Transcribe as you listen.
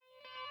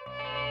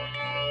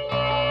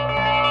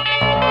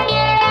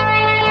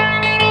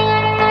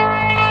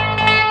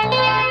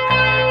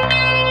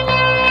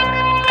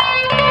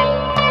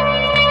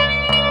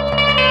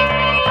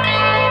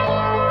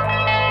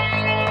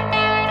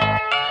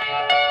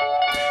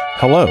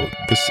Hello,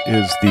 this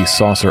is the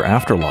Saucer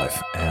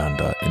Afterlife, and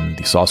in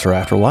the Saucer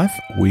Afterlife,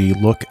 we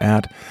look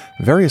at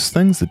various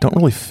things that don't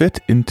really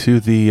fit into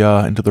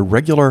the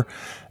regular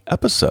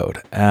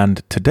episode.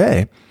 And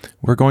today,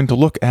 we're going to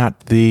look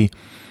at the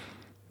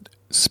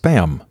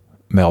spam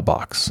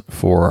mailbox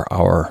for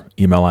our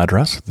email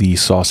address,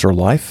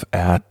 thesaucerlife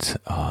at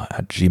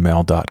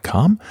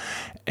gmail.com,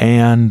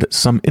 and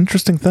some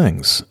interesting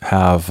things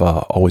have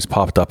always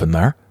popped up in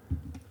there.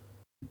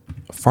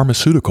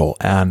 Pharmaceutical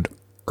and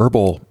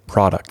herbal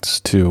products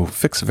to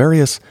fix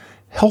various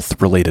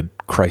health-related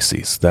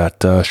crises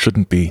that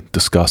shouldn't be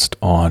discussed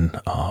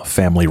on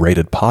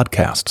family-rated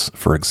podcasts,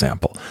 for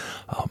example.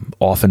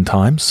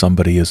 Oftentimes,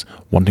 somebody is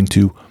wanting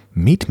to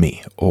meet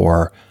me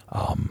or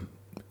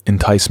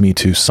entice me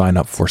to sign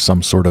up for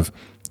some sort of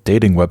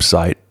dating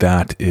website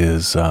that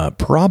is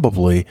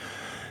probably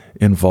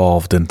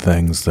involved in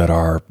things that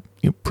are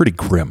pretty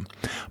grim.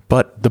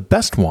 But the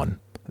best one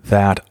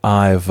that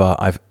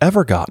I've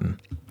ever gotten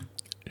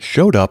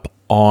showed up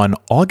on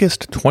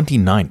August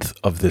 29th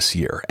of this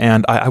year,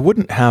 and I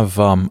wouldn't have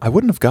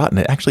gotten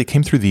it. Actually, it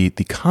came through the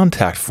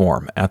contact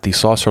form at the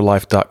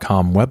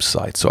saucerlife.com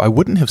website, so I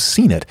wouldn't have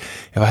seen it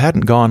if I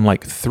hadn't gone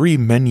like 3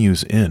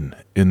 menus in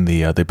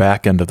the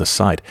back end of the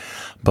site.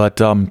 But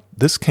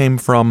this came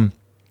from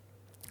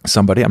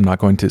somebody. I'm not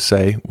going to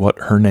say what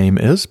her name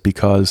is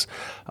because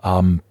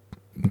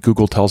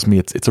Google tells me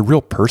it's a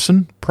real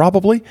person,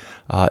 probably.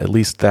 At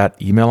least that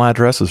email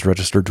address is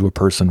registered to a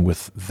person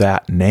with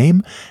that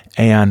name,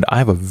 and I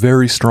have a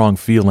very strong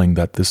feeling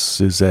that this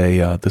is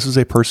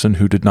a person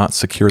who did not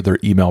secure their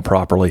email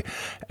properly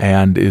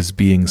and is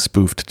being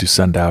spoofed to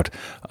send out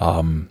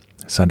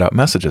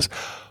messages,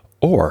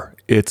 or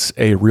it's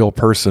a real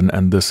person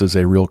and this is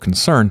a real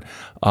concern.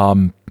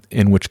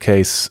 In which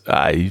case,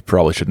 I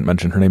probably shouldn't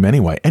mention her name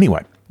anyway.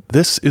 Anyway,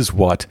 this is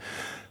what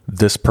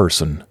this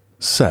person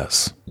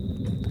says.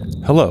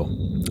 Hello,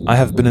 I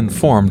have been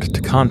informed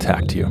to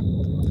contact you.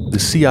 The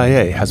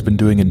CIA has been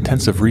doing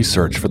intensive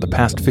research for the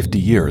past 50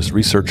 years,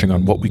 researching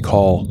on what we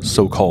call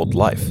so-called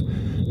life.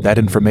 That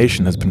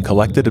information has been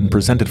collected and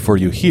presented for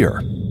you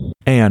here.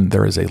 And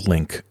there is a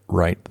link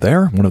right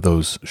there, one of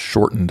those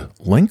shortened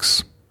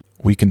links.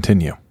 We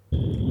continue.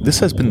 This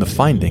has been the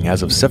finding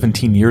as of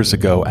 17 years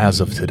ago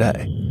as of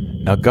today.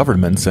 Now,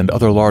 governments and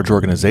other large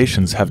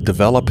organizations have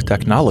developed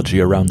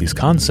technology around these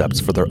concepts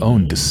for their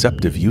own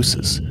deceptive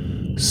uses.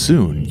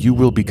 Soon, you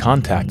will be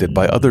contacted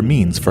by other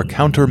means for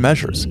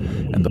countermeasures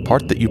and the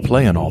part that you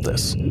play in all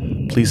this.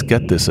 Please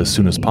get this as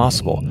soon as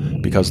possible,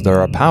 because there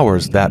are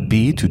powers that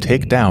be to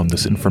take down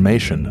this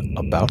information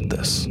about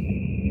this.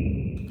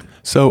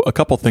 So, a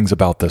couple things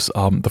about this.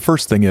 The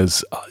first thing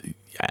is,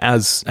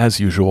 as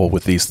usual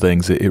with these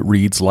things, it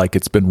reads like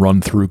it's been run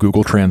through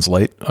Google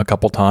Translate a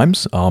couple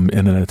times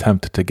in an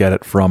attempt to get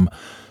it from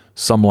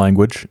some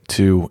language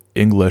to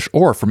English,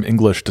 or from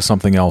English to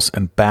something else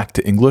and back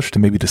to English to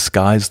maybe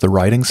disguise the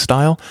writing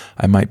style.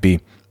 I might be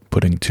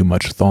putting too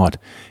much thought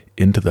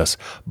into this.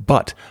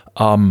 But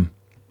one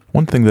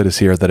thing that is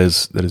here that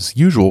is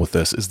usual with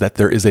this is that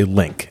there is a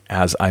link,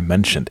 as I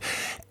mentioned.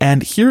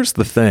 And here's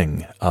the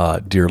thing,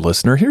 dear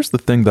listener, here's the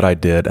thing that I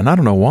did, and I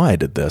don't know why I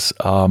did this,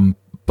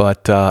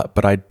 but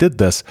I did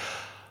this.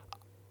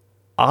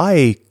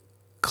 I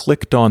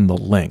clicked on the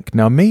link.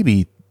 Now,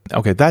 maybe,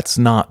 okay, that's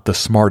not the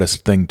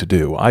smartest thing to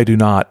do. I do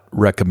not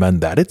recommend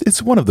that.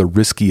 It's one of the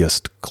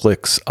riskiest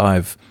clicks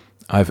I've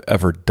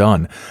ever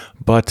done.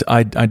 But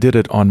I did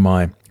it on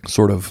my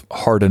sort of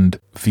hardened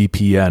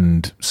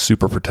VPN,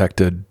 super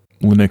protected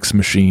Linux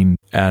machine,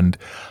 and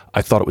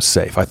I thought it was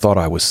safe. I thought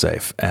I was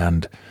safe,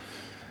 and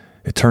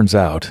it turns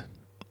out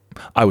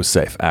I was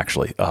safe,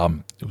 actually.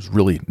 It was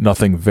really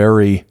nothing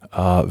very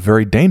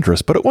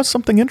dangerous, but it was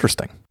something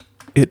interesting.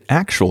 It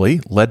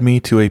actually led me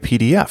to a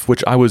PDF,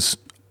 which I was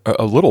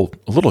a little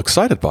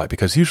excited by,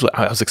 because usually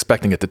I was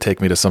expecting it to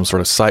take me to some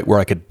sort of site where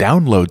I could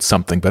download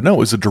something, but no, it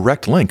was a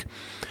direct link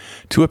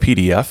to a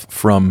PDF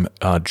from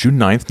June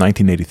 9th,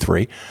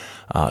 1983,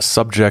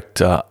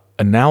 subject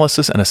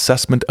Analysis and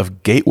Assessment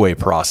of Gateway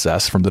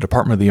Process from the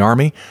Department of the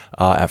Army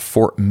at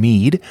Fort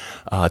Meade.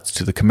 It's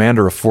to the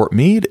commander of Fort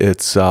Meade.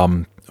 It's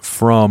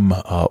from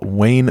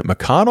Wayne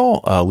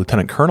McConnell,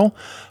 Lieutenant Colonel.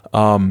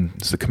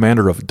 It's the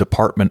commander of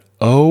Department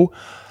O.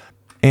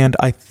 And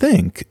I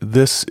think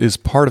this is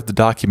part of the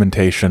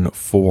documentation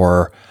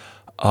for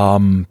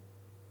I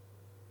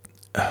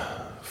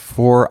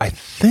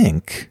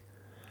think,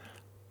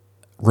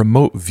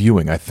 remote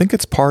viewing. I think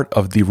it's part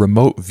of the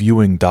remote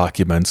viewing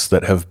documents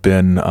that have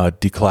been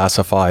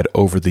declassified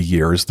over the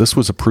years. This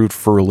was approved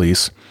for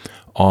release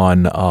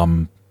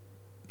on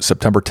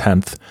September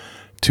 10th,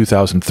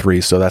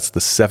 2003. So that's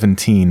the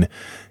 17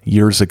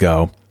 years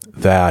ago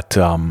that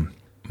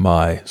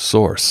my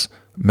source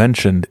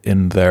mentioned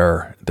in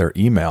their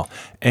email.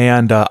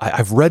 And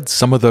I've read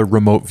some of the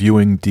remote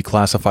viewing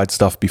declassified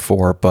stuff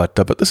before, but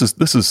this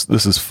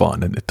is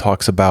fun, and it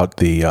talks about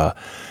the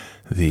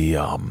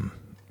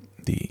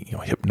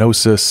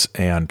hypnosis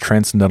and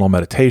transcendental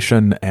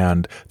meditation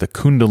and the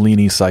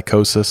Kundalini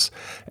psychosis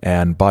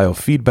and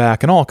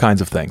biofeedback and all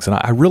kinds of things. And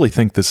I really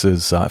think this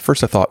is, at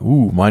first I thought,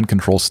 mind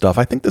control stuff.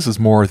 I think this is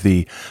more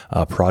the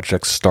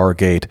Project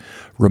Stargate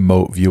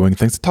remote viewing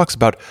things. It talks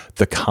about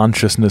the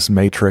consciousness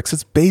matrix.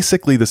 It's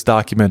basically, this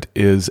document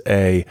is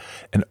an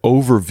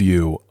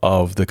overview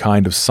of the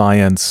kind of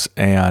science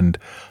and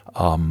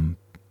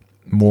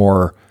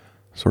more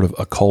sort of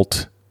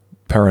occult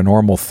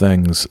paranormal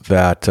things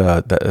that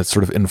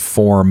sort of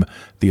inform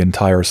the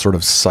entire sort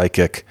of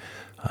psychic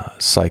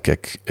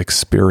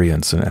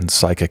experience and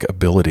psychic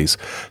abilities.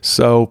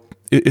 So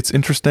it's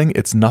interesting.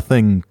 It's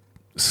nothing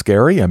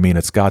scary. I mean,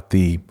 it's got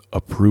the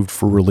approved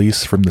for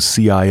release from the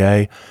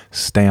CIA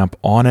stamp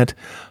on it.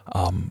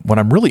 What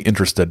I'm really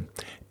interested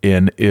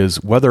in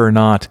is whether or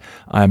not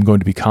I'm going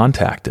to be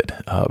contacted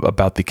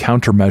about the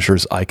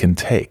countermeasures I can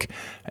take,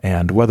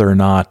 and whether or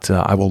not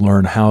I will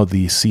learn how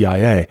the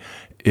CIA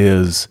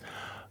is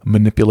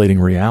manipulating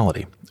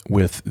reality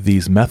with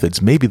these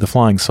methods. Maybe the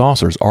flying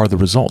saucers are the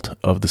result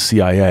of the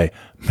CIA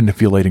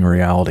manipulating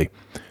reality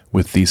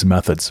with these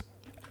methods.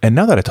 And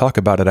now that I talk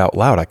about it out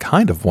loud, I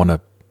kind of want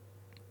to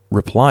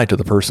reply to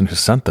the person who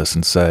sent this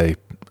and say,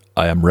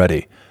 I am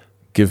ready.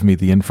 Give me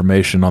the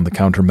information on the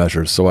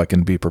countermeasures so I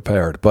can be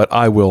prepared. But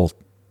I will,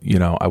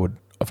 I would,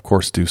 of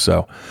course, do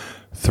so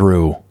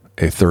through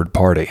a third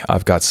party.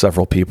 I've got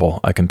several people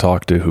I can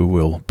talk to who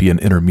will be an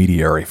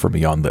intermediary for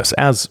me on this,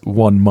 as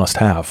one must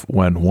have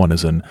when one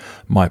is in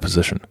my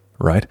position,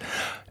 right?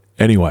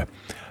 Anyway,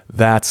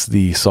 that's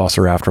the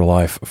Saucer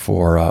Afterlife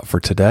for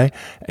today,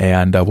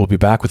 and we'll be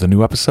back with a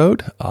new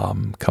episode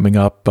coming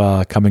up.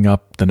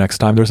 The next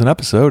time there's an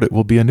episode, it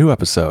will be a new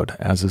episode,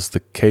 as is the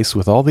case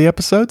with all the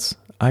episodes,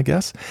 I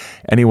guess.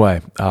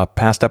 Anyway,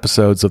 past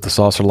episodes of The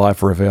Saucer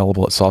Life are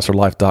available at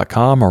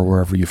saucerlife.com or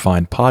wherever you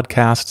find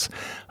podcasts.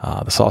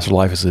 The Saucer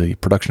Life is a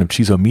production of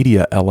Chizo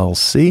Media,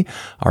 LLC.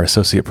 Our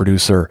associate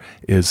producer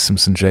is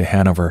Simpson J.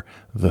 Hanover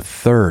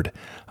III.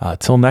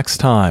 Till next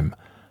time,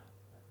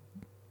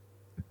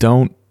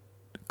 don't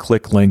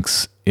click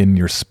links in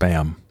your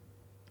spam.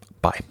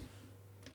 Bye.